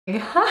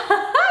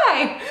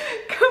Hi,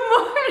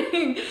 good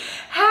morning.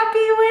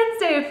 Happy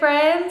Wednesday,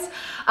 friends.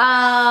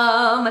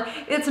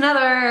 It's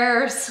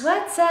another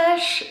sweat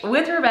sesh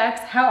with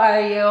Rebecca. How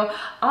are you?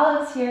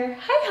 Olive's here.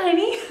 Hi,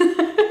 honey.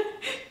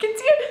 Can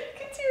see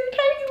her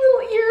tiny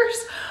little ears.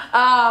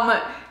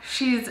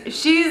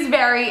 She's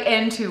very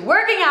into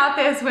working out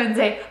this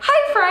Wednesday.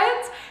 Hi,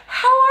 friends.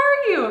 How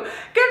are you?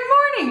 Good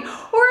morning.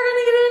 We're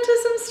gonna get into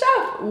some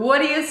stuff. What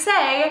do you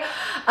say?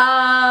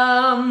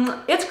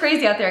 It's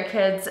crazy out there,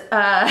 kids.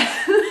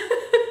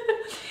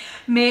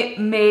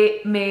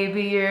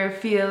 Maybe you're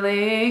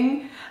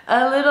feeling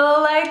a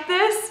little like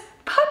this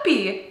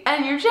puppy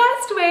and you're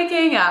just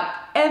waking up,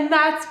 and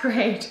that's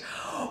great.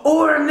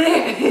 Or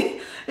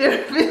maybe you're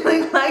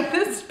feeling like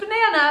this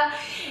banana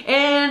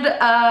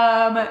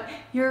and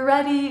you're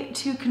ready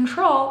to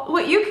control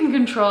what you can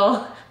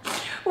control,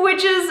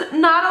 which is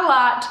not a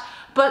lot,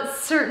 but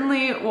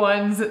certainly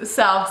one's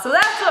self. So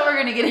that's what we're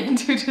gonna get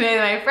into today,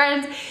 my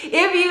friends.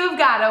 If you've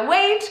got to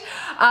wait,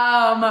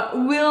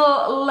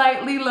 we'll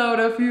lightly load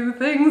a few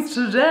things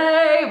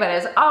today, but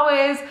as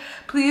always,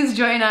 please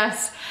join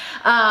us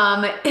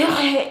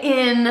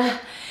in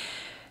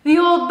the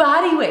old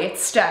body weight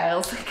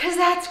styles, because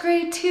that's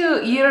great too.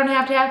 You don't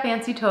have to have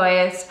fancy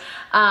toys.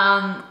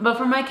 But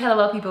for my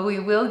kettlebell people, we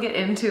will get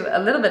into a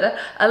little bit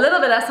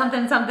of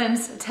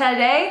something's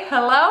today.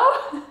 Hello?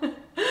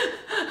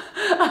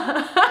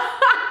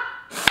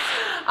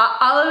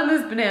 Olive and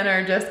this banana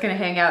are just gonna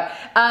hang out.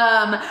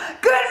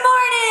 Good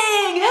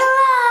morning!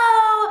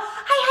 Hello!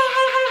 Hi.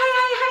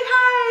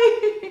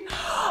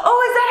 Oh,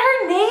 is that her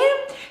name?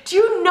 Do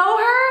you know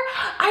her?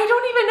 I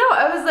don't even know.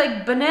 I was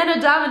like,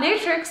 Banana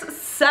Dominatrix,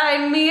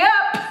 sign me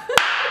up.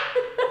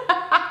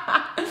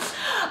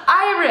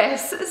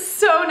 Iris,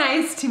 so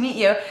nice to meet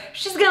you.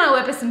 She's gonna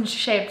whip us in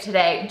shape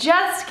today.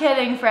 Just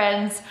kidding,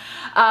 friends.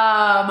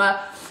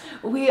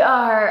 We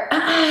are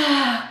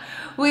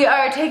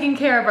taking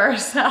care of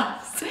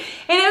ourselves.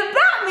 And if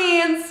that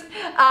means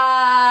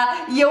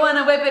you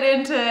wanna whip it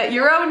into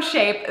your own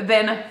shape,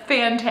 then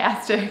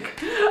fantastic.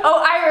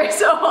 Oh, Iris,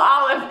 oh,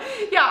 Olive.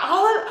 Yeah,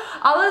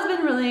 Olive's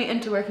been really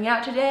into working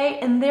out today,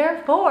 and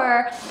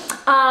therefore,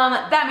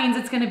 that means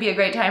it's gonna be a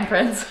great time,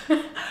 friends.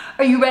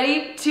 Are you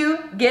ready to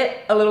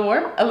get a little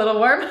warm? A little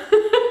warm?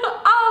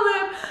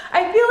 Olive,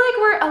 I feel like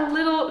we're a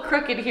little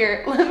crooked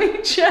here. Let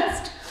me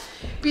just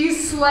be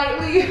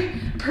slightly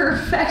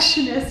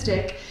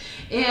perfectionistic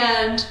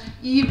and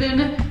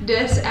even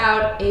this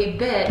out a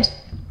bit.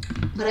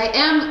 But I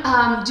am,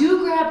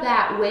 do grab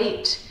that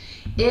weight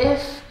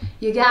if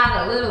you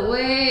got a little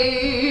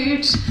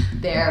weight.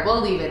 There, we'll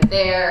leave it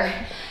there.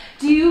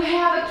 Do you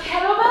have a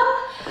kettlebell?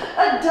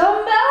 A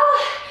dumbbell?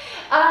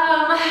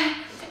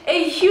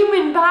 A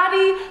human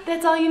body?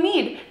 That's all you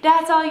need.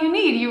 That's all you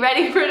need. You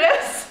ready for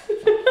this?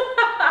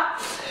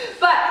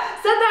 But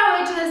set that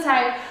weight to the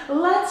side.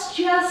 Let's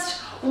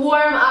just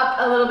warm up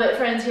a little bit,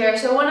 friends, here.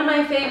 So one of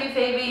my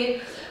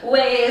favy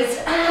ways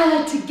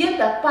to get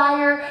the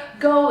fire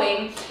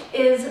going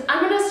is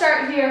I'm gonna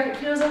start here, if it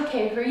feels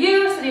okay for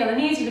you, sitting on the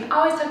knees. You can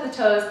always tuck the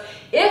toes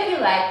if you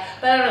like,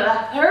 but I'm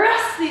gonna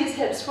thrust these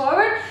hips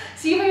forward.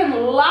 See if I can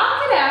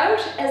lock it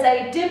out as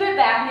I dip it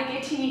back,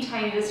 make it teeny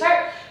tiny to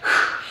start,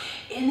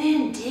 and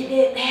then dip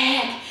it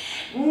back.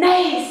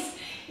 Nice,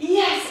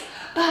 yes.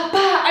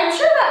 I'm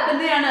sure that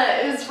banana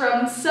is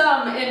from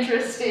some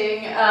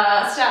interesting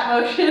stop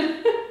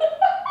motion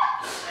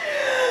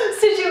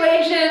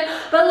situation,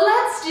 but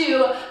let's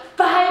do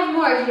 5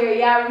 more here.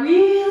 Yeah,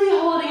 really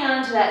holding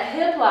on to that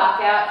hip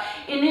lockout,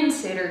 and then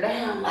sit her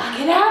down, lock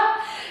it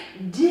out,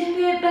 dip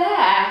it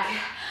back,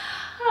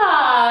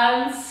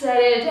 and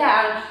set it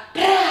down.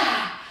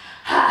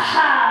 Ha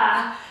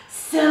ha,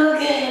 so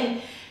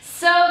good,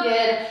 so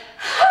good.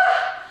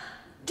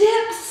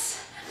 Dips.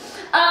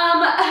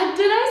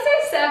 Did I say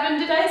 7?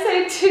 Did I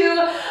say 2?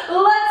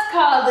 Let's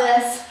call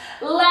this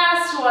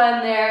last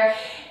one there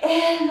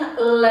and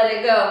let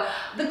it go.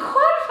 The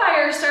quad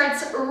fire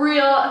starts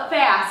real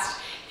fast.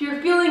 If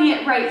you're feeling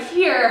it right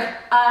here,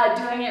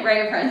 doing it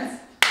right, friends.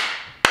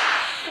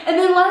 And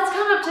then let's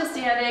come up to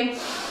standing.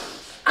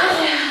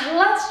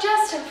 Let's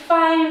just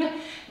find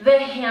the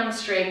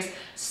hamstrings.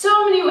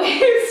 So many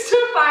ways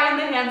to find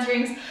the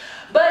hamstrings,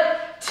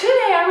 but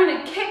today I'm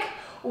gonna kick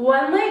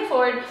one leg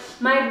forward,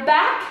 my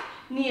back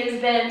knee is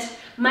bent,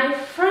 my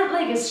front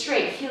leg is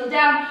straight, heel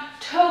down,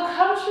 toe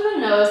comes to the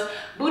nose,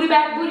 booty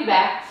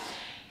back,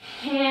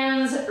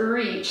 hands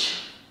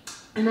reach.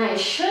 And I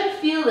should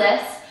feel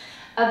this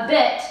a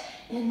bit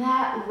in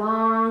that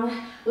long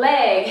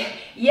leg.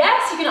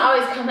 Yes, you can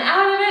always come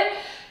out of it,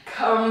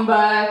 come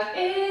back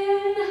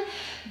in.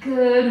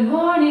 Good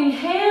morning,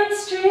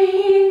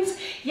 hamstrings.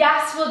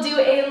 Yes, we'll do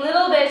a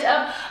little bit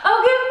of,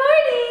 oh, good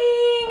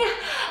morning.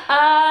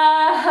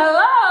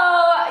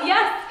 Hello,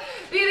 yes,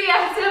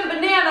 BDSM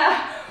banana.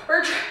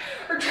 We're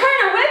trying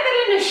to whip it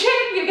into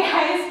shape, you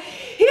guys.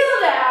 Heel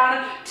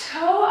down,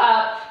 toe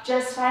up,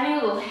 just finding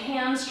a little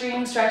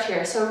hamstring stretch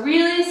here. So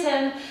really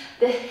send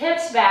the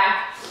hips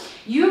back.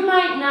 You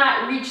might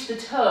not reach the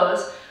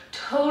toes,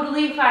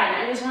 totally fine.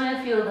 I just want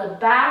to feel the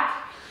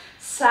back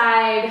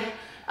side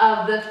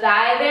of the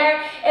thigh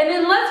there. And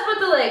then let's put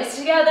the legs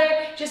together.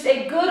 Just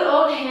a good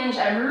old hinge.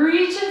 I'm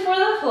reaching for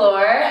the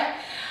floor.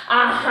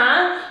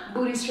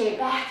 Booty straight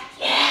back.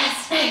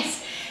 Yes,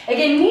 nice.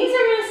 Again, knees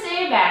are gonna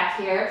stay back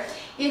here.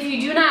 If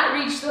you do not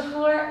reach the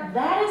floor,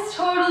 that is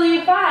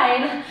totally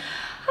fine.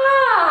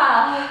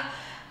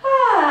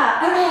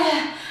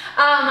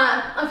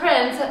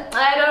 Friends,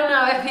 I don't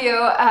know if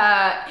you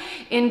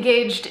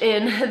engaged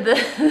in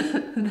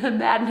the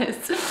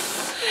madness.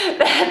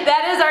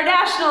 That is our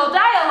national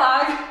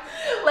dialogue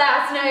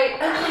last night.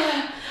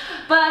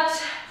 But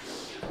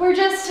we're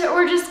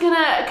just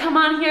gonna come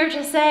on here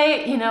to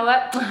say, you know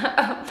what,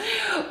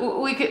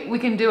 we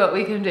can do what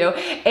we can do,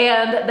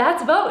 and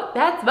that's vote,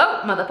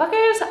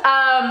 motherfuckers.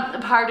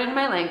 Pardon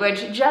my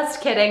language, just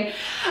kidding.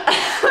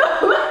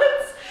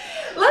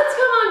 Let's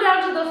come on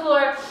down to the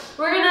floor.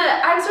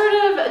 I'm sort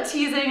of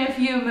teasing a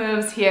few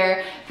moves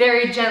here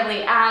very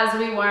gently as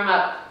we warm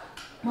up.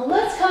 Well,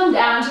 let's come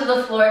down to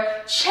the floor,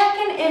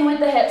 checking in with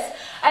the hips.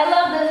 I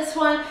love this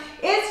one.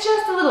 It's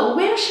just a little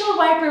windshield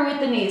wiper with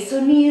the knees. So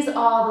knees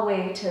all the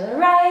way to the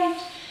right,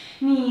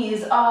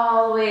 knees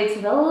all the way to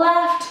the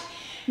left.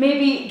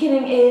 Maybe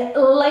getting a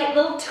light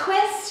little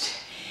twist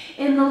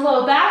in the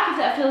low back if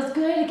that feels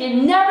good.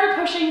 Again, never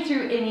pushing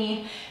through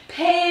any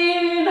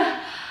pain.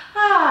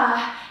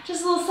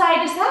 Just a little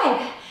side to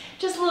side.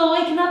 Just a little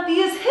waking up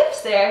these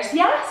hips there.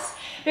 Yes,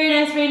 very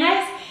nice, very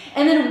nice.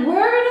 And then we're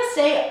gonna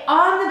stay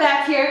on the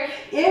back here.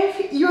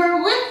 If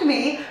you're with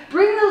me,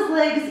 bring those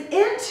legs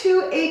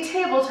into a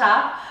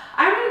tabletop.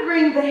 I'm gonna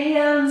bring the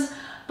hands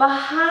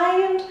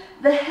behind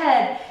the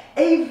head.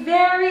 A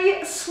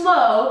very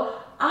slow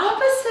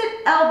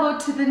opposite elbow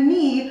to the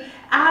knee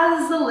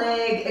as the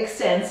leg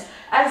extends.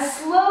 As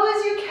slow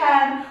as you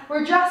can.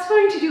 We're just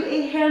going to do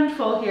a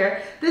handful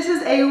here. This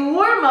is a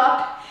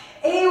warm-up.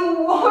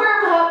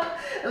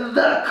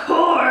 The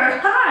core.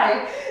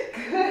 Hi,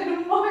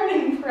 good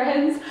morning,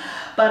 friends.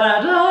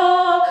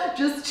 Ba-da-da,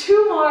 just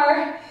 2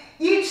 more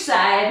each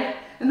side,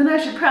 and then I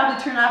should probably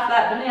turn off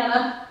that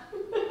banana.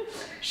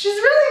 She's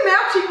really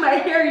matching my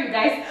hair, you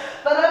guys.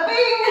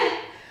 Bada-bing,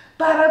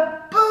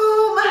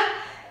 bada-boom,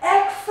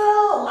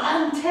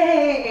 excellente.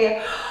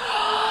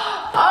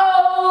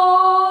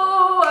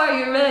 Oh, are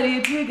you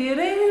ready to get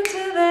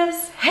into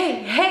this?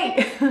 Hey.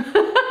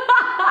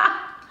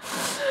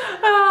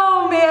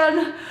 Oh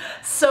man,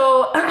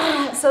 so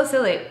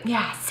silly.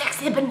 Yeah,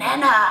 sexy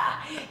banana.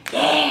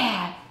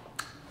 Yeah.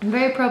 I'm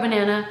very pro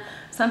banana.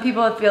 Some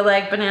people feel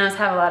like bananas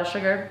have a lot of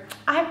sugar.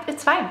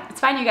 It's fine. It's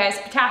fine, you guys.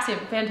 Potassium,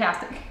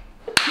 fantastic.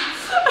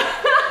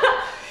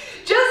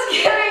 Just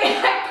kidding.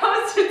 I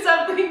posted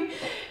something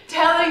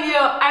telling you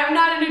I'm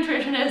not a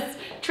nutritionist,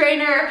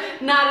 trainer,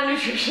 not a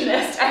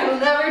nutritionist. I will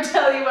never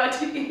tell you what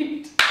to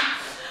eat.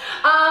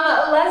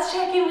 Let's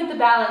check in with the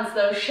balance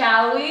though,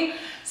 shall we?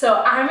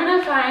 So I'm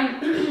gonna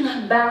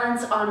find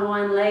balance on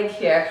one leg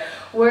here.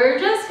 We're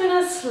just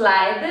gonna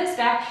slide this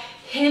back,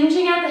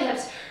 hinging at the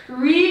hips,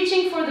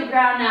 reaching for the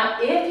ground. Now,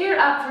 if you're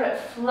up for it,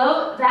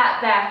 float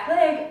that back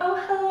leg. Oh,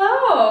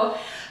 hello.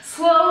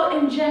 Slow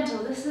and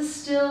gentle. This is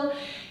still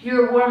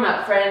your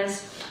warm-up,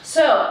 friends.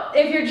 So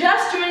if you're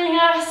just joining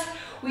us,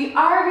 we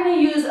are gonna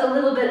use a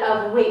little bit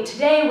of weight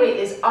today. Weight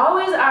is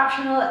always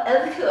optional,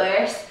 of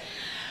course,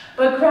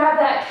 but grab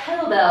that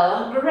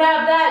kettlebell,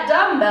 grab that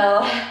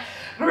dumbbell,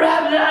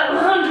 grab that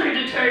laundry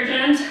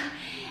detergent,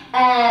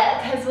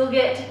 because we'll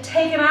get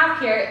taken off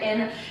here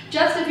in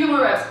just a few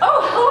more reps.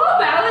 Oh, hello,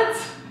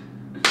 balance.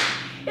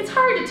 It's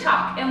hard to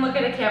talk and look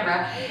at a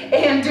camera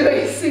and do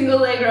a single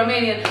leg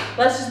Romanian.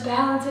 Let's just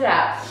balance it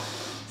out.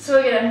 So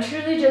again, I'm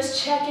truly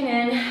just checking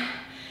in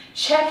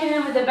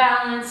with the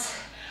balance.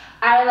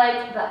 I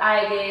like the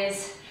eye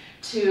gaze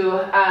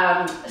to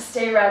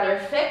stay rather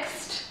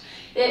fixed.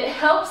 It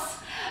helps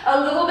a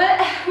little bit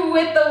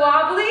with the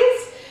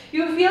wobblies.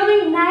 You feel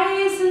me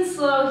nice and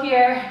slow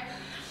here.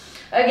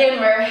 Again,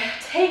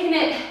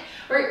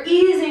 we're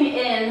easing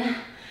in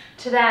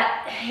to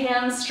that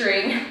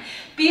hamstring,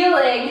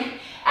 feeling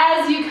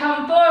as you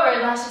come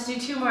forward. Let's just do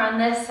 2 more on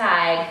this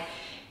side,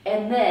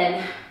 and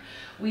then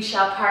we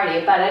shall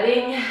party. Bada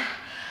bing,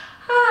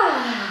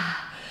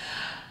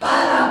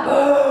 bada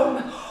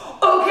boom.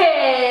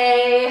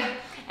 Okay,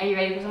 are you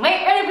ready for some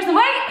weight? Ready for some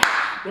weight?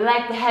 We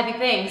like the heavy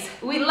things.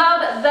 We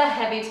love the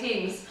heavy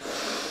things.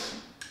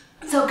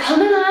 So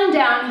coming on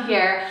down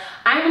here,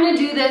 I'm gonna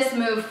do this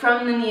move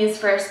from the knees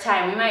first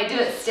time. We might do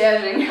it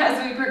standing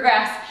as we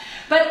progress.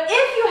 But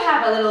if you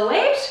have a little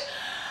weight,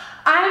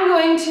 I'm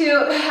going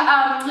to,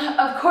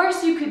 of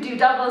course you could do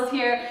doubles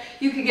here.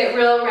 You could get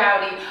real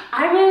rowdy.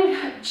 I'm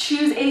gonna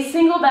choose a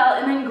single bell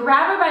and then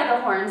grab her by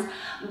the horns,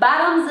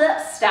 bottoms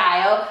up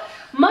style,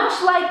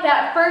 much like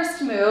that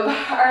first move,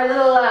 our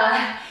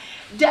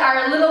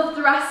little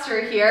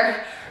thruster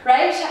here,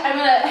 right? I'm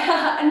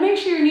gonna, and make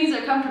sure your knees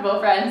are comfortable,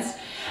 friends.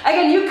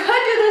 Again, you could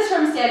do this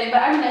from standing,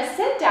 but I'm gonna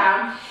sit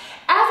down as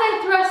I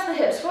thrust the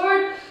hips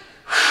forward,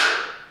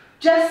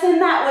 just in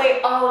that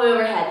way all the way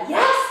overhead.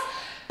 Yes,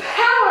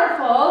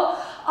 powerful,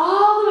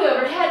 all the way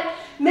overhead.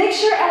 Make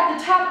sure at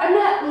the top, I'm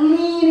not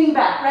leaning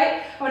back,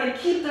 right? I wanna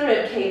keep the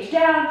rib cage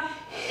down,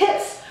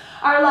 hips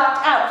are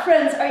locked out.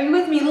 Friends, are you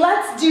with me?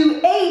 Let's do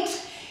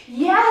 8.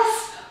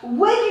 Yes,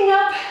 waking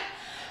up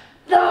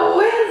the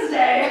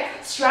Wednesday.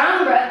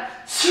 Strong breath.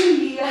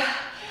 3,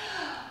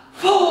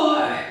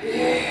 4,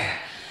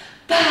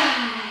 5,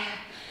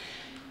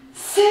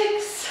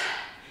 6,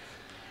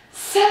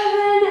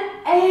 7,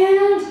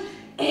 and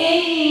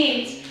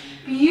 8.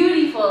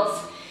 Beautifuls.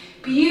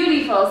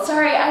 Beautiful.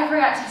 Sorry, I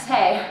forgot to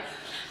say,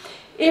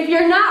 if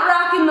you're not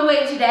rocking the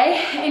weight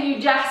today and you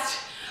just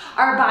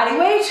are body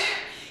weight,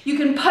 you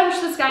can punch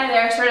the sky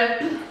there, sort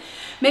of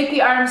make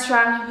the arms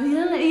strong.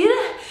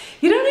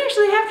 You don't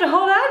actually have to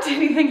hold on to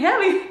anything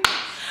heavy.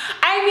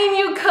 I mean,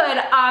 you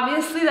could.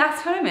 Obviously,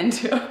 that's what I'm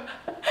into.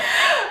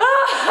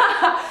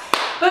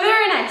 But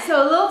very nice.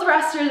 So a little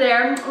thruster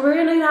there. We're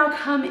gonna now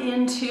come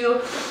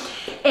into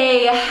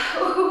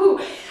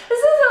this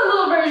is a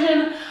little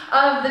version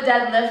of the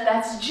deadlift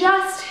that's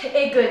just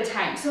a good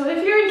time. So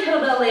if you're in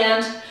kettlebell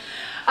land,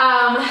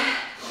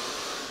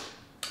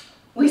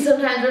 we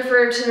sometimes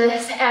refer to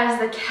this as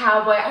the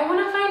cowboy. I want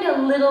to find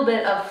a little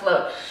bit of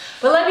float,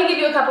 but let me give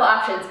you a couple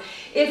options.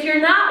 If you're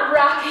not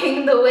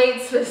rocking the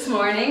weights this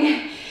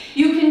morning,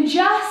 you can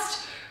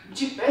just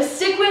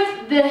stick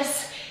with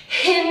this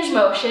hinge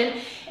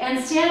motion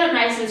and stand up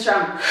nice and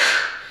strong.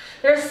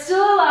 There's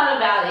still a lot of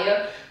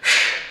value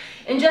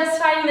in just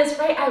finding this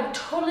right. I've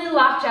totally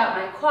locked out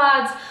my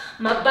quads,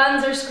 my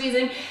buns are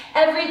squeezing,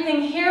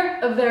 everything here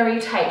very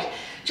tight.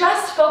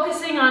 Just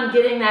focusing on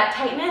getting that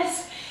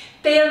tightness,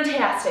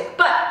 fantastic.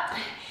 But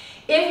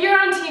if you're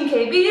on Team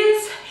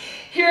KBs,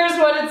 here's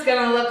what it's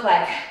gonna look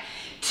like.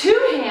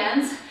 2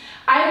 hands,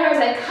 either as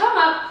I come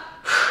up,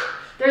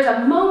 there's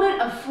a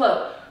moment of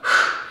float,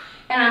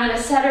 and I'm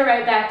gonna set her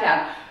right back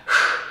down.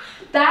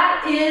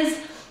 That is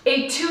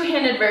a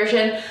 2-handed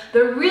version.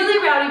 The really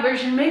rowdy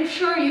version, make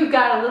sure you've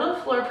got a little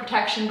floor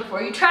protection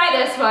before you try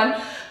this one.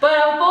 But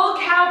a full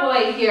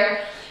cowboy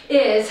here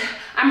is,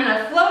 I'm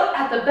gonna float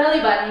at the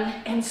belly button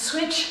and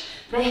switch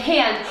the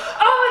hand.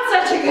 Oh,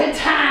 it's such a good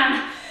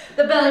time.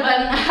 The belly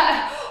button,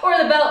 or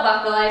the belt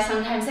buckle, I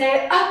sometimes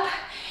say, up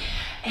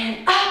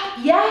and up.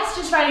 Yes,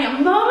 just finding a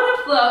moment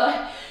of float,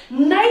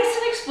 nice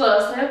and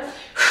explosive.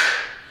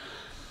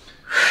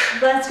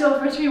 Let's go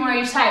for 3 more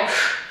each side.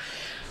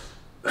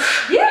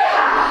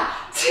 Yeah,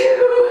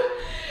 2,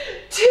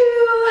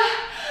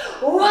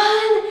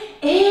 1,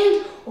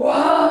 and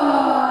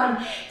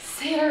 1.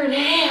 Sit her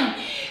down.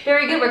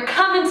 Very good, we're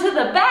coming to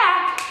the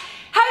back.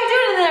 How you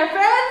doing in there,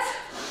 friends?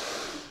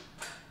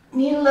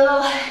 Need a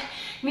little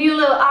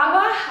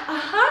agua?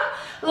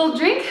 A little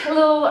drink, a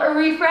little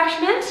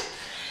refreshment?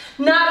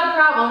 Not a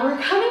problem,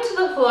 we're coming to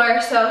the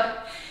floor, so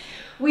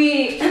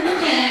we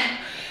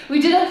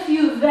did a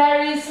few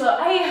very slow,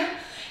 I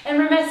am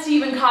remiss to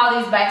even call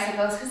these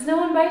bicycles because no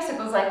one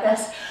bicycles like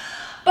this,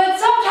 but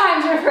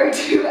sometimes referred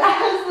to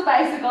as the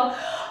bicycle.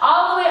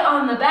 All the way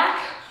on the back,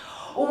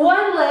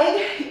 one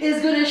leg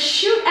is going to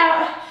shoot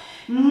out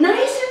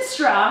nice and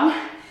strong.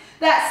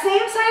 That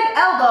same side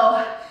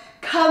elbow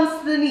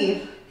comes to the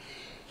knee.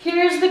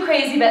 Here's the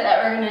crazy bit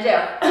that we're going to do.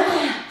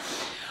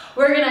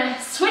 We're going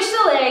to switch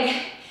the leg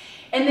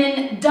and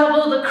then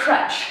double the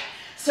crunch.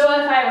 So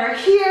if I were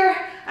here,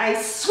 I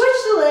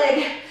switch the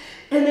leg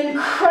and then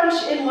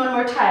crunch in one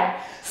more time.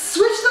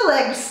 Switch the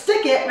leg,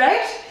 stick it,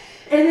 right?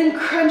 And then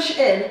crunch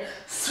in.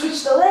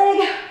 Switch the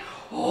leg,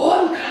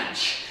 1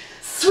 crunch.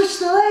 Switch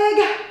the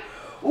leg,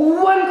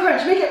 1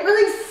 crunch. Make it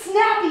really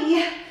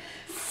snappy,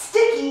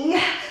 sticky,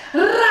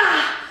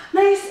 rah.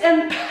 Nice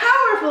and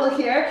powerful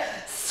here.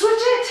 Switch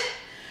it,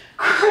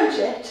 crunch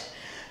it.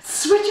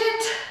 Switch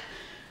it,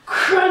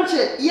 crunch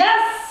it.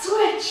 Yes,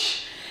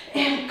 switch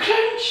and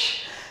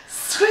crunch.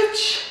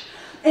 Switch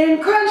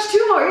and crunch.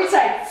 2 more each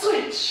side.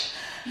 Switch,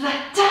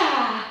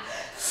 la-da.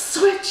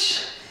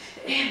 Switch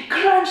and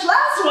crunch.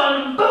 Last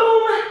one.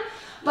 Boom,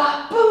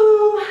 ba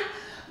boom,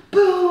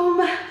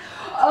 boom.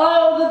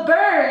 Oh, the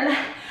burn.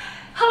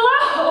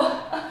 Hello.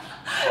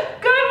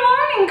 Good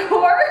morning,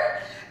 core.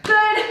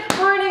 Good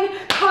morning,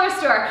 core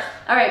store.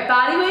 All right,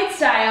 body weight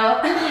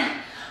style.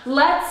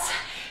 Let's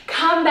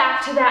come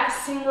back to that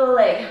single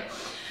leg.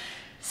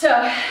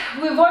 So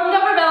we've warmed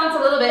up our balance a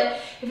little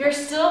bit. If you're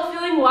still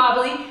feeling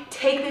wobbly,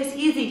 take this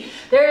easy.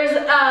 There's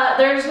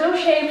no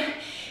shame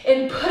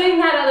in putting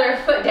that other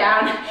foot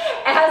down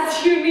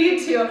as you need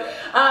to.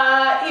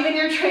 Even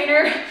your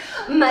trainer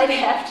might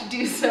have to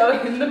do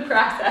so in the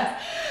process.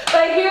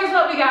 But here's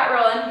what we got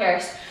rolling here.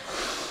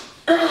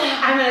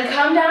 I'm gonna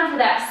come down for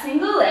that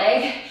single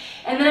leg,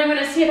 and then I'm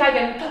gonna see if I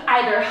can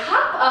either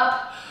hop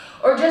up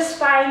or just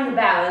find the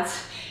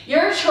balance.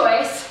 Your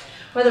choice,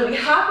 whether we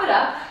hop it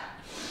up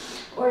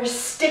or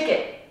stick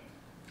it.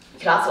 You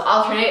can also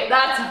alternate,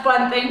 that's a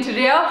fun thing to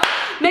do.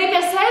 Make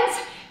a sense,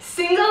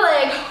 single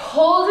leg,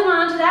 holding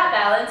on to that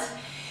balance.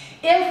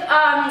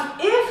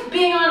 If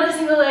being on a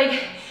single leg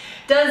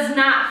does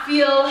not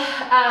feel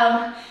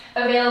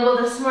available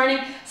this morning,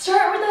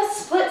 start with a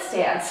split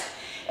stance.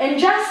 And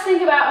just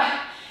think about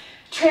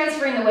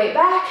transferring the weight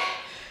back,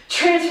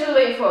 transfer the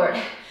weight forward,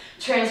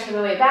 transfer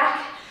the weight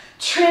back,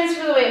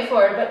 transfer the weight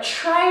forward, but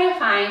try to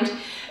find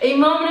a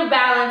moment of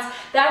balance.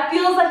 That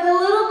feels like a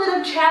little bit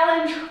of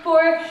challenge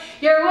for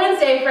your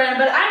Wednesday friend,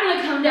 but I'm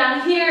gonna come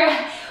down here,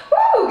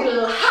 woo, get a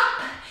little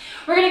hop.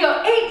 We're gonna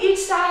go 8 each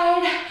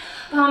side,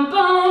 boom,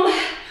 boom.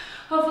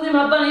 Hopefully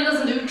my bunny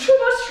doesn't do too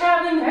much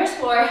traveling. There's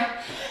 4,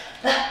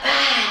 5,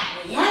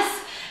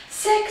 yes,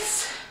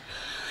 6,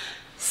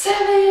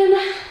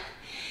 7,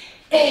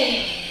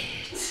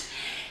 8,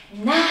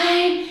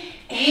 9,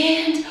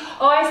 and,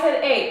 oh, I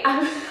said 8.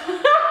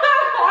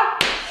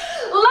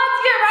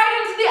 Let's get right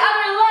into the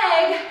other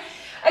leg.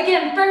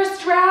 Again,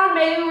 first round,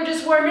 maybe we're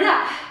just warming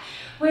up.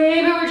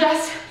 Maybe we're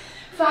just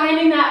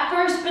finding that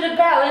first bit of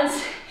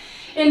balance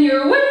in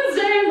your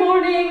Wednesday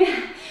morning.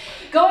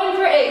 Going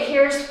for 8.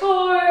 Here's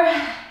 4,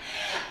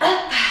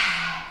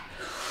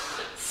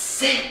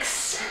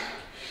 6,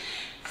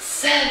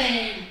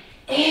 7,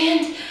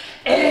 and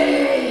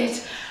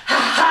 8. Ha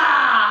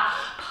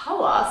ha!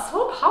 Power,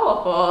 so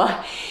powerful.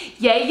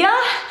 Yeah,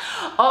 yeah.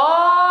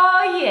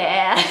 Oh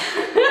yeah.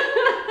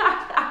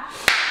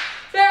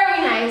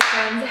 Very nice,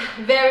 friends.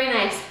 Very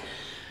nice.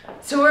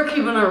 So we're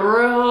keeping it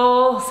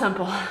real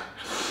simple.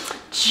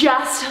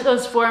 Just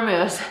those 4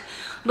 moves.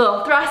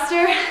 Little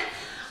thruster,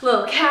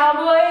 little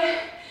cowboy,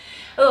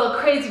 a little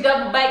crazy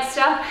double bike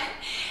stuff,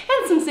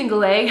 and some single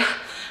leg,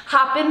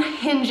 hopping,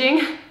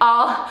 hinging,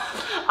 all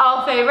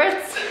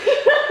favorites.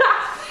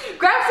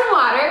 Grab some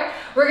water.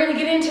 We're gonna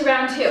get into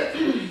round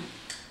 2.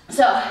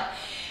 So,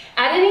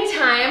 at any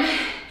time,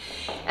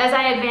 as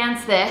I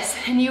advance this,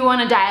 and you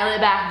wanna dial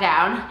it back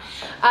down,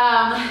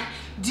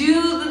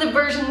 do the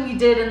version we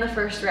did in the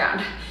first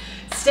round.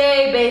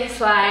 Stay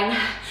baseline.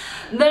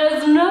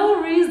 There's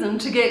no reason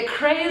to get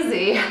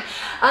crazy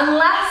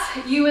unless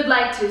you would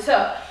like to.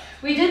 So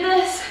we did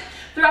this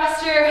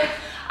thruster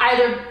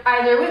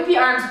either with the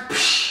arms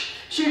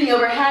shooting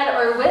overhead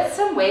or with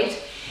some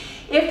weight.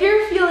 If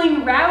you're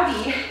feeling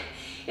rowdy,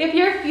 if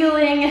you're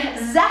feeling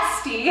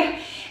zesty,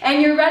 and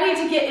you're ready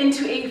to get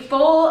into a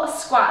full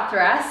squat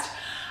thrust,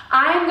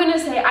 I'm gonna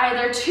say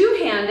either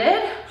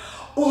two-handed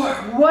or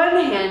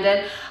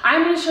one-handed.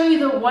 I'm gonna show you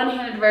the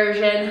one-handed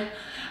version.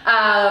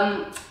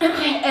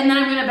 And then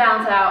I'm gonna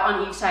balance it out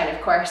on each side,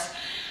 of course.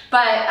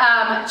 But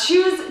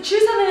choose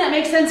something that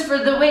makes sense for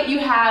the weight you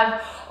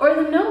have or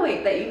the no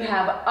weight that you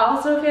have,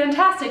 also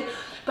fantastic.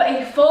 But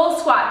a full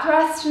squat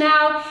thrust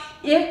now,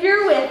 if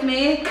you're with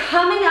me,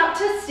 coming up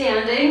to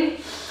standing.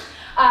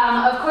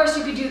 Of course,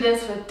 you could do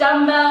this with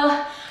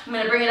dumbbell. I'm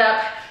gonna bring it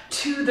up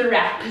to the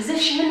rack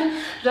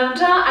position. Dun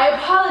dun. I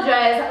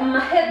apologize, my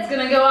head's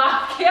gonna go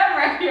off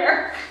camera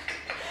here.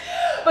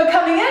 But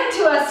coming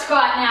into a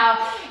squat now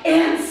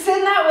and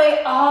send that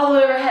weight all the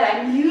way overhead.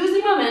 I'm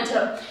using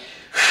momentum.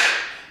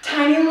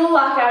 Tiny little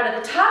lockout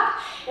at the top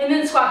and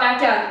then squat back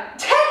down.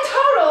 10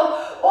 total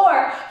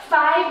or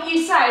 5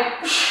 each side.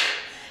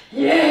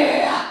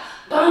 Yeah,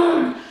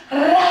 boom,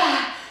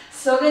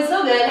 so good,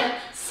 so good.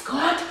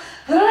 Squat,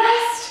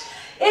 thrust.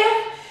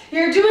 If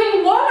you're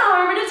doing one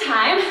arm at a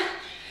time,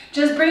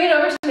 just bring it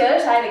over to the other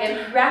side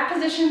again. Rack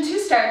position to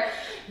start.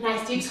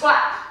 Nice deep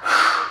squat.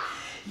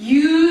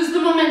 Use the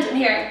momentum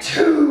here.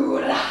 2,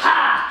 3,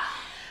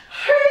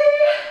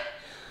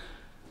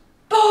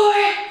 4,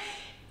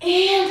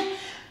 and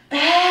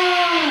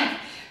back.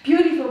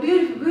 Beautiful,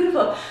 beautiful,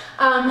 beautiful.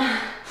 How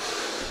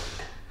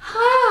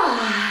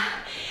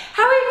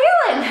are we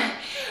feeling?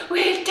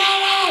 We did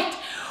it.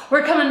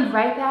 We're coming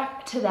right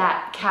back to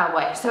that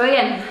cowboy. So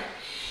again,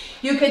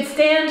 you could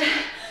stand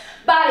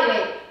body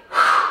weight.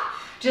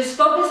 Just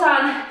focus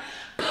on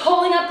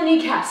pulling up the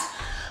kneecaps,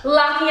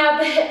 locking out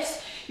the hips.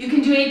 You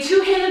can do a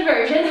two-handed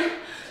version.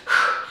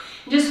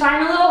 Just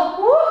find a little,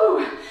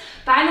 woo,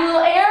 find a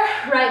little air,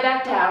 right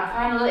back down.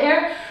 Find a little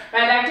air,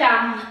 right back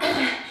down.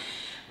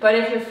 But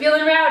if you're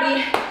feeling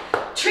rowdy,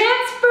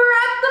 transfer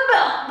up the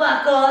belt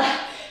buckle.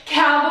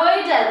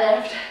 Cowboy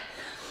deadlift.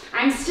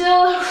 I'm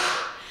still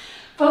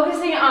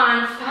focusing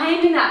on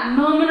finding that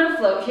moment of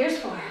flow. Here's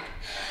 4,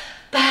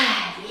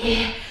 5,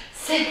 yeah,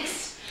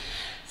 6,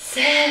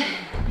 7,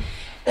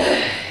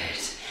 8,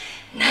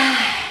 9,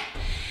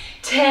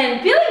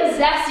 10. Feeling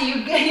zesty.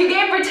 You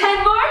game for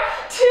 10 more?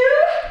 2,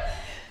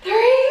 3,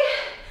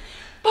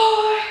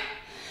 4,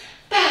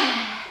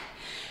 5,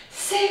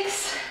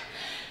 6,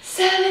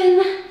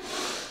 7,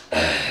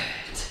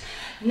 8,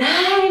 9,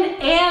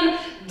 and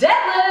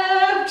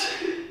deadlift.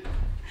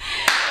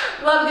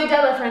 Love a good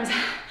deadlift, friends.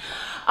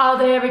 All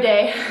day, every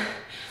day.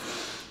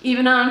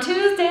 Even on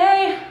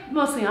Tuesday,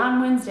 mostly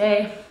on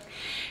Wednesday.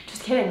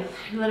 Just kidding,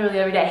 literally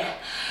every day.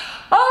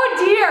 Oh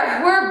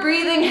dear, we're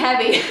breathing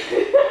heavy.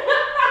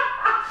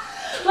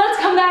 Let's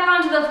come back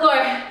onto the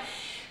floor.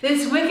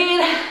 This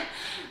wicked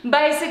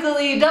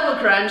bicycle-y double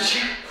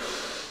crunch.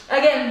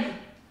 Again,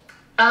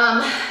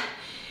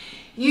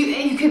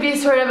 you could be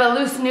sort of a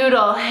loose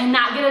noodle and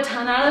not get a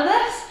ton out of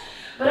this,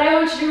 but I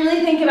want you to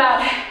really think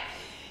about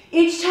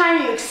each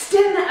time you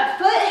extend that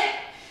foot,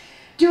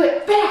 do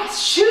it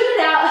fast, shoot it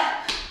out,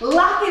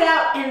 lock it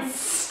out, and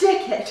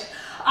stick it.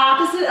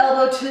 Opposite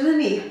elbow to the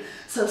knee.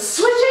 So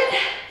switch it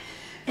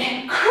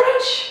and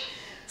crunch,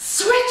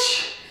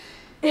 switch,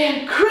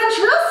 and crunch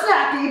real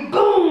snappy.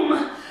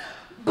 Boom,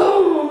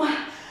 boom,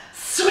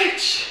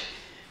 switch,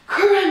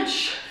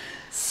 crunch,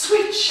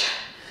 switch,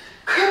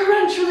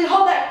 crunch. Really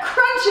hold that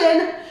crunch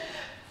in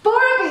for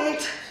a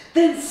beat,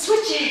 then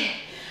switch it.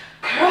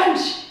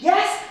 Crunch,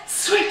 yes,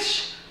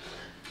 switch,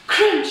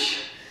 crunch,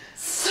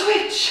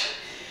 switch,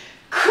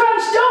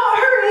 crunch. Don't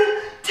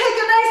hurry, take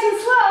it nice and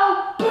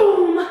slow.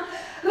 Boom,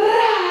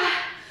 ra,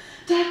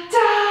 da,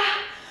 da,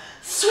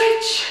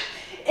 switch,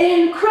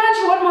 and crunch.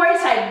 One more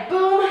side.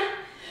 Boom,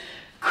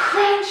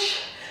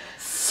 crunch,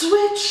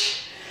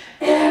 switch,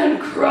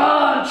 and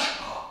crunch.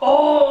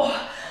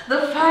 Oh,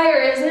 the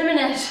fire is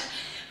imminent.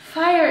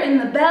 Fire in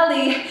the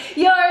belly.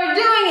 You're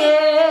doing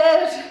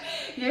it.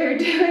 You're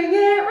doing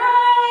it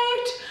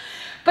right.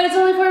 But it's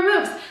only 4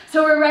 moves.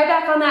 So we're right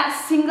back on that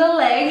single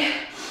leg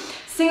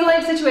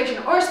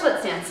situation or split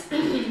stance,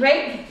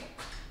 right?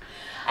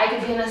 I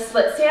could be in a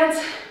split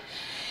stance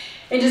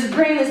and just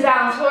bring this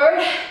balance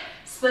forward.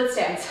 Split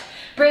stance.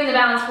 Bring the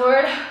balance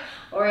forward.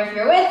 Or if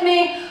you're with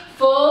me,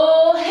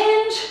 full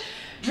hinge.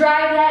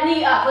 Drive that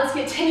knee up. Let's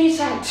get 10 each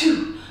side.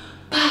 2,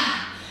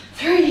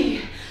 3,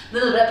 a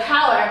little bit of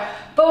power.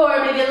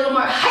 4, maybe a little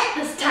more height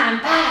this time.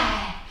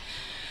 5,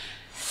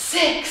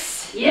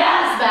 6,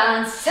 yes,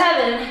 balance.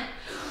 7,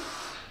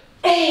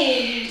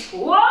 8,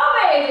 whoa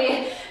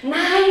baby.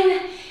 9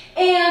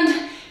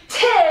 and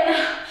 10.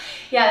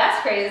 Yeah,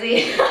 that's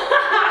crazy.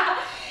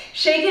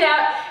 Shake it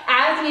out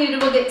as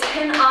needed. We'll get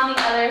 10 on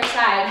the other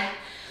side.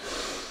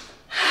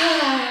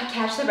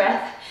 Catch the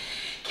breath.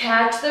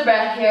 Catch the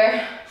breath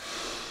here.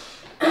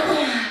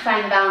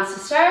 Find the balance to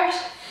start.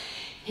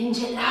 Hinge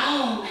it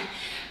long.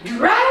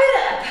 Drive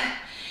it up.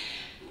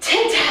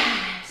 10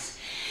 times.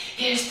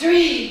 Here's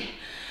 3.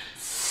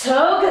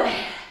 So good.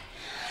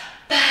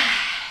 5,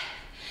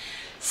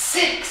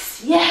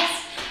 6.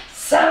 Yes.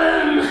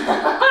 7.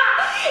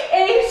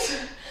 8.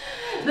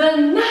 The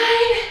 9.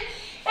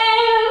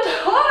 And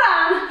hold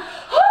on.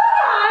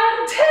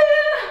 10.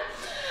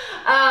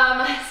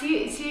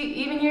 See,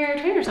 even your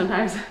trainer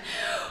sometimes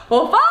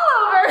will fall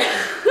over.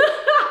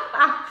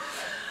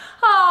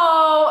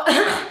 Oh,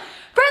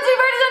 friends, we've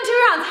already done 2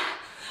 rounds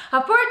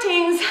of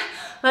 14s.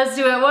 Let's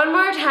do it one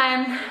more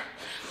time.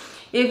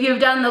 If you've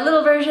done the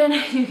little version,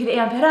 you could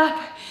amp it up,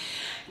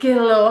 get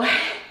a little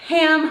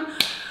ham,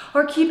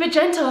 or keep it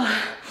gentle.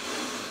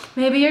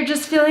 Maybe you're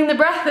just feeling the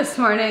breath this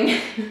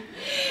morning.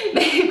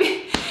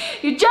 Maybe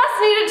you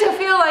just needed to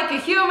feel like a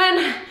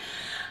human.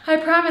 I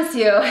promise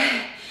you,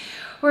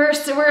 we're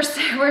still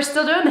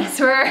doing this.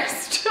 We're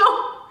still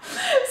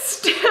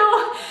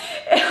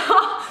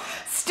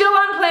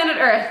on planet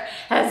Earth,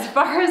 as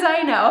far as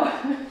I know.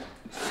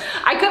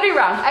 I could be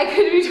wrong. I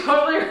could be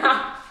totally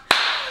wrong.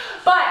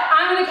 But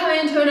I'm gonna come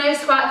into a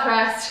nice squat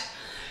thrust.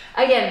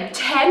 Again,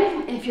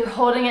 10 if you're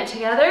holding it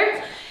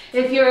together.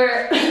 If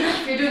you're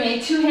doing a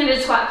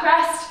 2-handed squat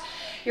thrust,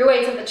 your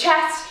weight's at the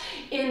chest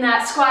in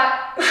that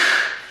squat,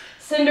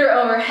 cinder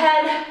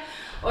overhead.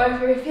 Or if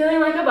you're feeling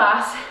like a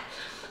boss,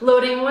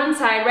 loading one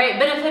side, right?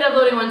 Benefit of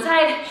loading one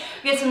side,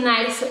 get some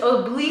nice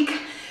oblique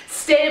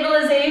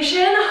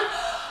stabilization.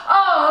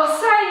 Oh,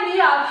 sign me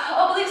up.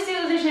 Oblique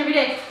stabilization every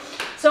day.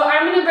 So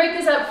I'm gonna break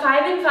this up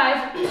 5 and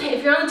 5.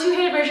 If you're on the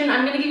 2-handed version,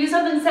 I'm gonna give you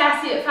something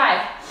sassy at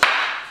 5.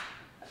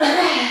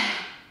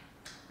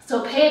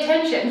 So pay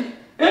attention.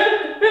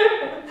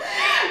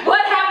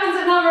 What happens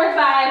at number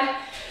 5?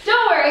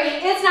 Don't worry,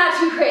 it's not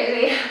too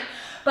crazy.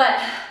 But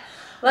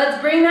let's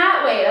bring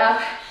that weight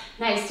up.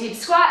 Nice deep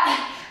squat,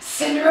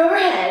 cinder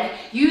overhead,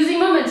 using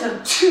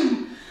momentum.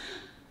 2,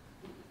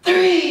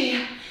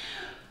 3,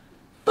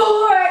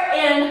 4,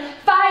 and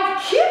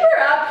 5. Keep her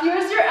up.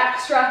 Here's your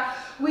extra.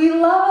 We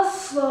love a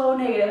slow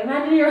negative.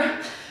 Imagine you're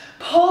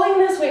pulling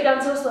this weight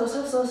down so slow,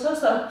 so slow, so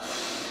slow.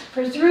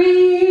 For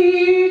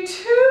 3,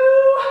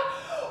 2,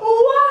 1.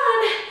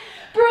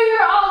 Bring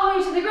her all the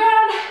way to the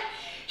ground.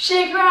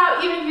 Shake her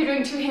out. Even if you're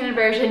doing 2-handed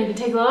version, you can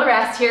take a little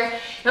rest here.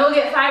 And we'll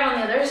get 5 on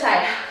the other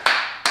side.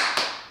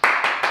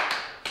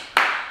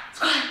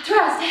 Squat,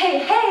 thrust. Hey,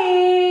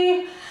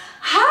 hey.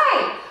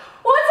 Hi.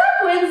 What's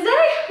up,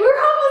 Wednesday? We're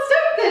almost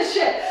done with this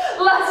shit.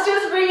 Let's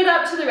just bring it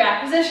up to the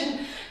rack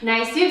position.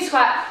 Nice deep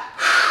squat.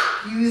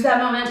 Use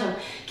that momentum.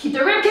 Keep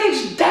the rib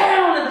cage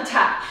down at the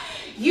top.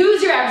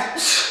 Use your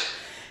abs.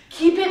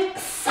 Keep it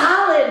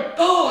solid.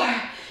 4.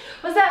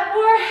 Was that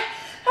 4?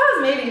 That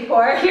was maybe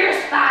 4.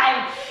 Here's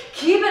 5.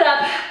 Keep it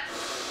up.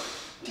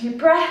 Deep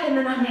breath, and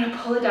then I'm gonna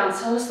pull it down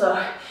so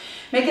slow.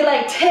 Make it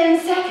like 10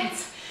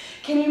 seconds.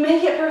 Can you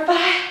make it for 5?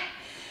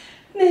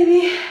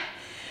 Maybe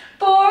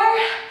 4.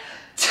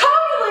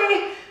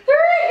 Totally.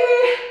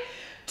 3,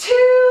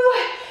 2,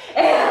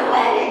 and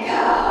let it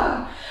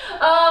go.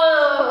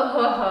 Oh,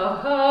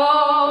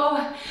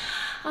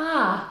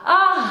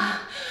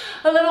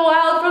 a little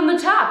wild from the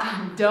top.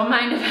 Don't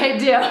mind if I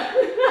do.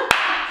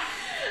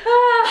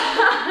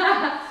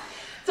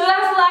 So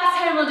that's the last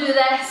time we'll do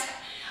this.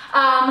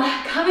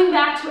 Coming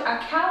back to our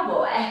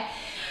cowboy,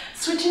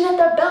 switching at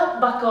the belt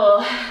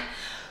buckle.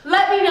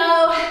 Let me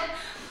know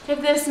if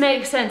if this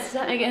makes sense. Is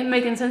that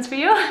making sense for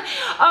you?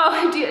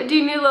 Oh, do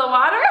you need a little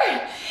water?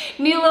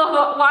 Need a little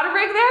water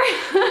break there?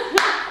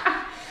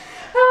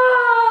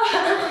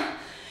 Oh.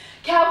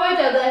 Cowboy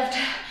deadlift,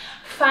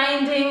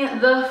 finding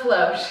the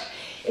float.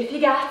 If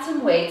you got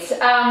some weights.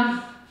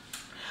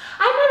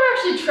 I've never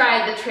actually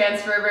tried the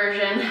transfer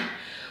version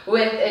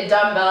with a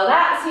dumbbell.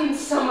 That seems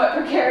somewhat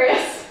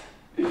precarious.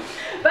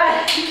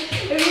 But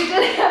if you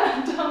did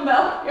have a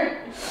dumbbell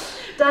here,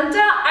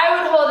 I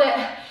would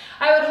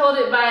hold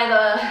it by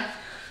the,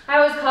 I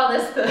always call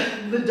this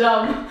the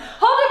dumb.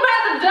 Hold it by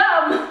the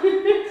dumb.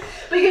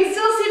 But you can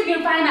still see if you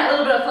can find that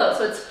little bit of float.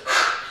 So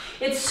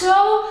it's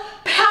so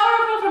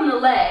powerful from the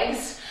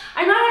legs.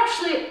 I'm not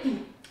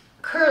actually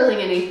curling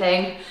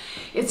anything.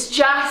 It's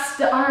just,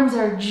 the arms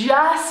are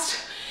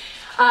just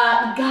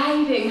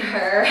guiding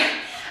her,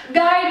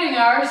 guiding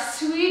our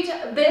sweet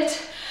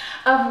bit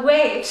of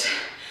weight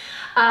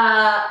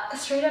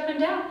straight up and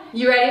down.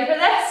 You ready for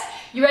this?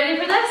 You ready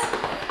for this?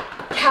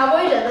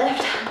 Cowboy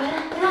deadlift.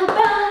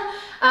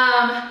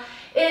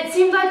 It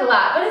seems like a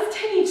lot, but it's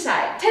 10 each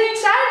side. 10 each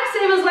side,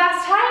 same as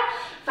last time.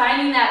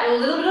 Finding that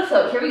little bit of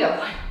float. Here we go.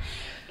 1,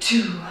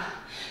 2,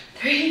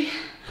 3,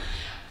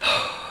 4,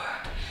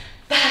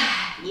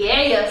 5.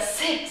 Yeah,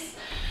 6,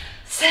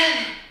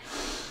 7,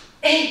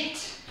 8,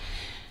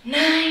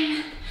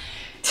 9,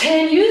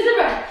 10. Use the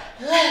breath.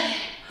 11,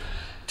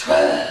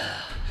 12,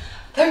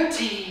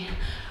 13,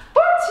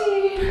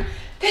 14,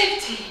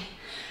 15,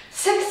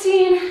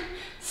 16,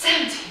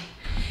 17,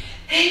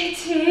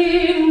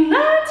 18, 19.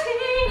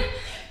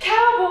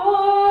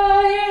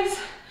 Cowboys.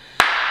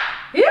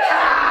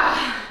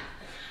 Yeah.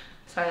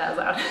 Sorry, that was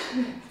loud.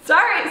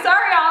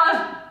 sorry,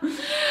 Olive. I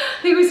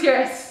think we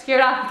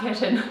scared off the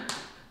kitchen.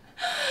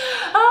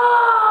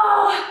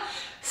 Oh,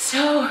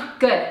 so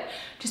good.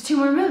 Just 2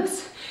 more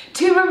moves.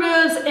 2 more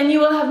moves and you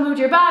will have moved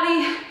your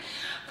body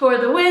for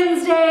the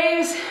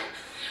Wednesdays.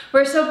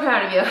 We're so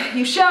proud of you.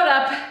 You showed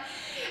up,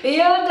 you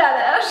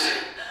done it.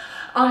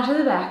 Onto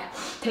the back.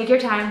 Take your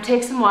time,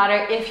 take some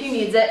water if you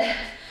need it.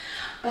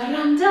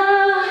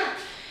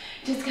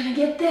 Just gonna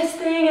get this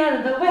thing out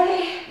of the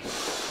way.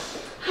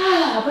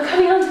 But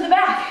coming onto the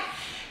back.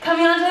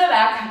 Coming onto the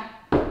back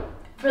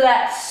for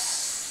that,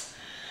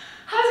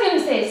 I was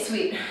gonna say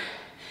sweet.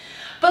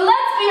 But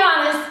let's be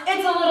honest,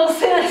 it's a little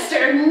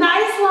sinister.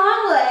 Nice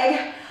long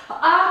leg,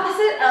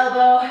 opposite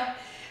elbow,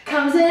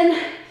 comes in,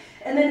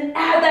 and then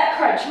add that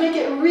crunch. Make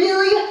it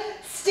really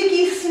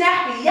sticky,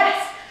 snappy.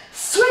 Yes,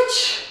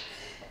 switch,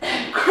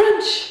 and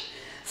crunch,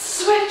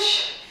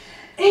 switch,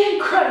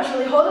 and crunch.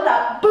 Really hold it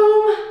up.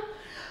 Boom,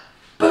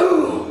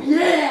 boom,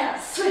 yeah.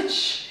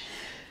 Switch,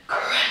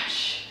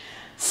 crunch,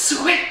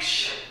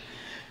 switch,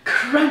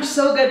 crunch.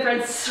 So good,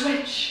 friends.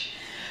 Switch,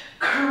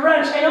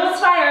 crunch. I know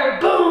it's fire,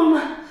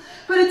 boom,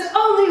 but it's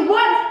only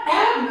 1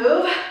 ab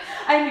move.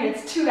 I mean,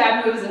 it's 2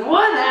 ab moves and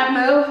 1 ab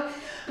move,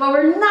 but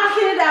we're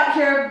knocking it out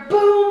here.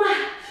 Boom,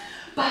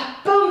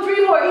 boom,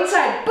 3 more each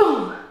side.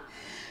 Boom,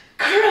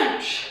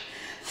 crunch,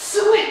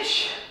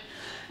 switch,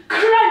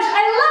 crunch.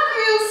 I love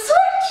you.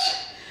 Switch,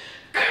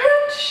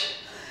 crunch,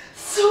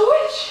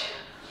 switch,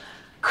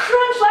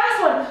 crunch.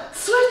 Last one.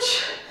 Switch,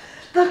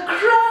 the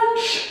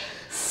crunch,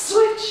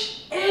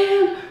 switch,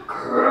 and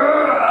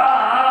crunch.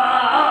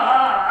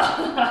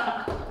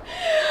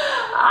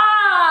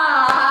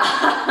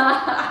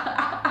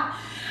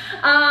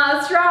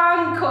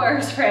 Strong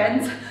cores,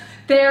 friends.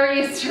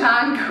 Very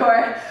strong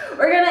core.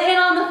 We're gonna end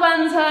on the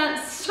fun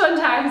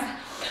times.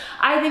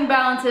 I think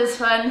balance is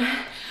fun.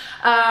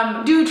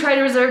 Do try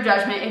to reserve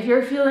judgment. If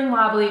you're feeling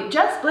wobbly,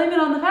 just blame it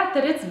on the fact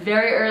that it's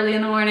very early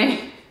in the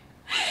morning.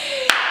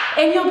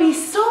 And you'll be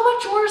so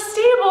much more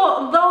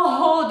stable the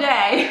whole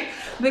day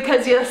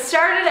because you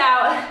started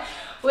out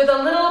with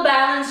a little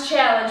balance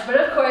challenge. But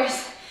of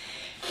course,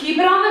 keep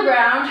it on the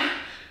ground.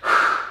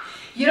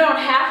 You don't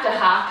have to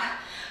hop.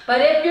 But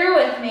if you're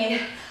with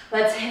me,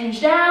 let's hinge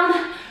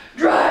down,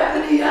 drive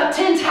the knee up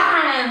 10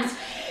 times.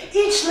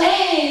 Each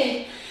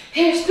leg.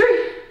 Here's 3,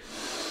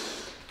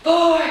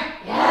 4,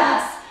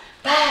 yes,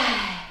 5,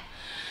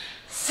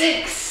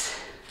 6,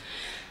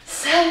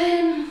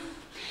 7,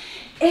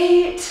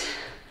 8,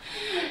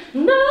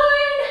 9,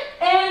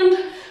 and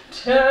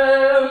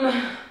 10.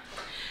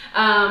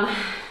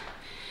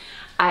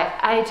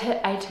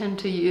 I tend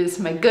to use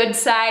my good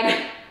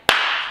side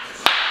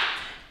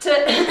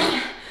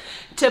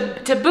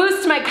to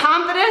boost my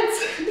confidence.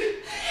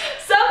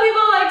 Some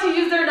people like to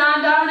use their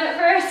non-dominant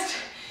first,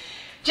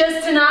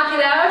 just to knock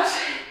it out,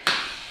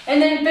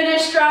 and then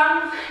finish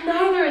strong.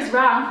 Neither is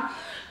wrong.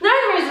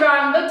 Neither is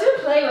wrong, but do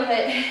play with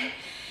it.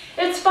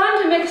 It's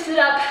fun to mix it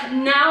up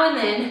now and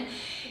then.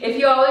 If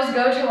you always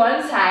go to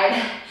one side.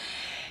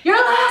 Your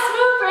last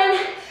move, friend.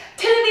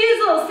 10 of these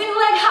little single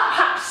leg hop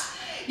hops.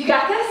 You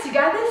got this, you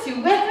got this,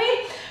 you with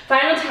me?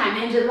 Final time,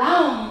 hinge it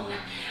long.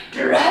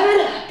 Drive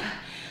it up,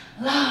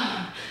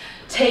 long.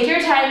 Take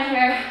your time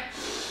here.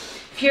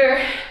 If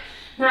you're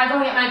not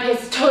going at my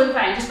pace, it's totally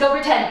fine. Just go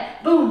for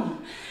 10.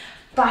 Boom.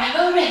 5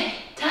 already.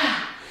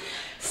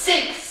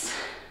 6,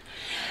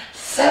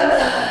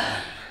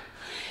 7,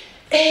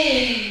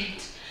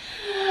 8,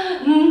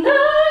 9,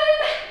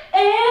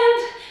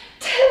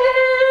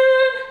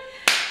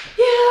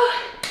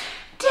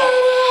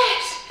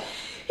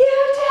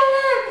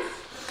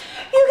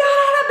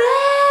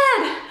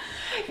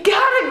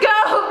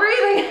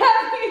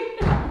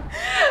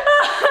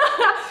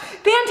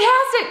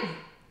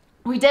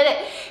 We did it,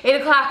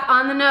 8 o'clock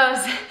on the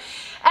nose.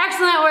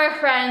 Excellent work,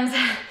 friends.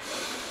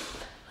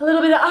 A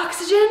little bit of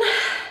oxygen,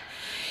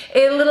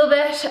 a little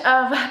bit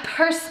of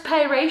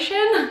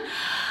perspiration.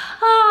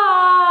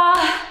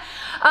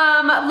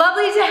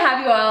 Lovely to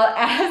have you all,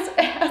 as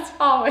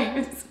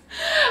always.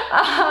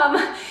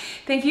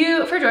 Thank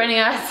you for joining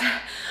us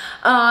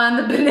on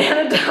the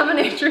Banana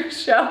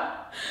Dominatrix show.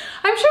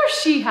 I'm sure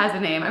she has a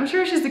name. I'm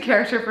sure she's a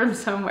character from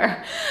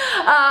somewhere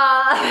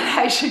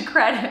I should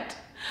credit.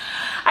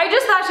 I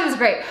just thought she was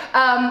great.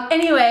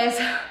 Anyways,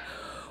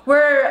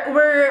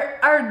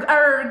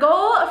 our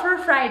goal for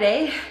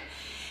Friday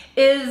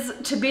is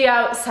to be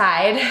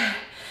outside,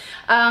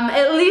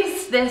 at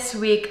least this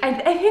week. I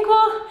think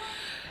we'll,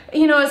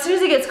 you know, as soon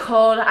as it gets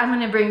cold, I'm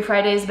gonna bring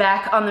Fridays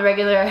back on the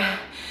regular,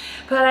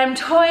 but I'm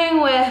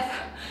toying with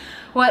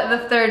what the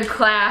third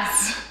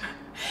class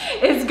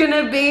is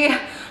gonna be.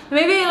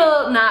 Maybe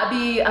it'll not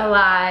be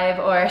alive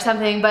or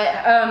something, but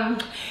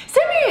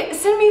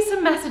send me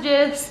some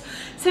messages,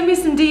 send me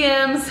some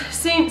DMs,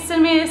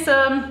 send me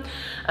some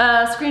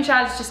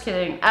screenshots, just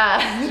kidding.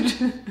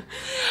 I'd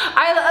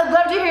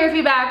love to hear your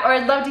feedback, or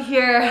I'd love to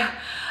hear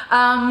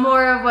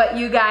more of what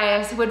you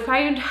guys would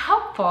find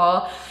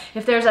helpful.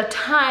 If there's a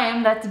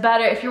time that's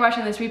better, if you're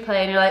watching this replay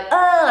and you're like,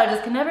 oh, I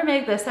just can never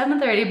make this,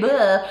 7:30,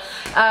 blah.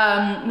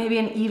 Maybe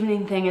an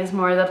evening thing is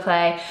more the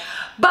play.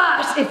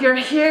 But if you're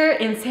here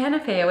in Santa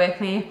Fe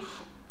with me,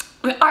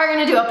 we are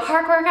gonna do a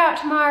park workout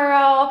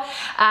tomorrow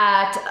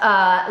at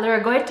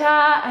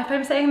Liragoita, if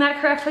I'm saying that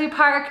correctly,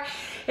 park.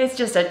 It's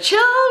just a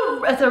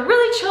it's a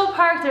really chill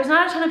park. There's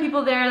not a ton of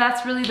people there.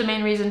 That's really the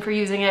main reason for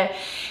using it.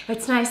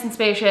 It's nice and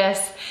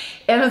spacious,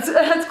 and it's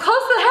close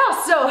to the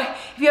house. So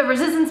if you have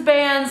resistance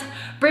bands,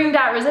 bring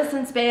that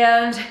resistance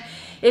band.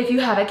 If you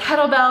have a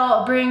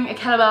kettlebell, bring a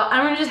kettlebell.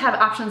 I'm gonna just have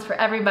options for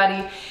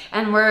everybody,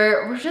 and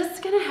we're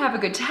just gonna have a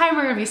good time.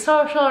 We're gonna be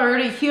social, we're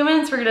gonna be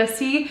humans. We're gonna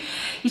see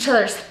each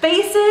other's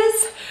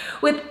faces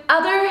with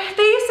other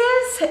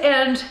faces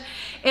and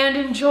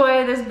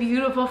enjoy this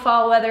beautiful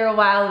fall weather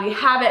while we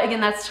have it.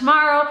 Again, that's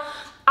tomorrow.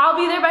 I'll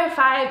be there by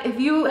 5. If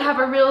you have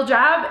a real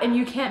job and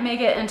you can't make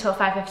it until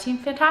 5:15,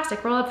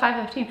 fantastic, roll up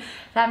 5:15.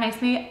 That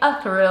makes me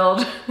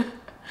thrilled.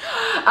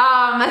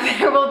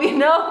 There will be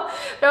no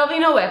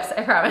whips,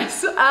 I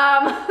promise.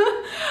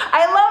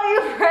 I love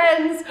you,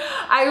 friends.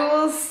 I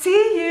will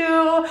see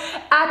you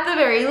at the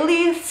very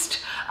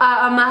least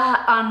on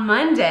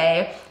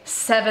Monday,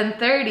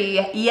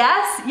 7:30.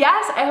 Yes,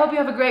 I hope you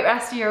have a great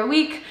rest of your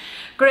week,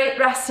 great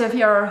rest of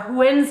your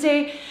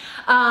Wednesday.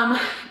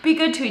 Be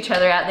good to each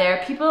other out there.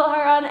 People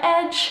are on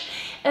edge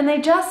and they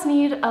just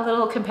need a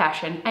little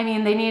compassion. I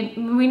mean, we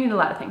need a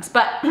lot of things,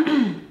 but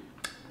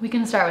we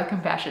can start with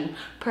compassion,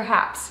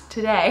 perhaps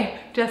today,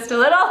 just a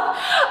little.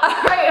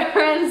 All right,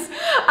 friends,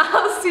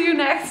 I'll see you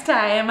next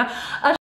time.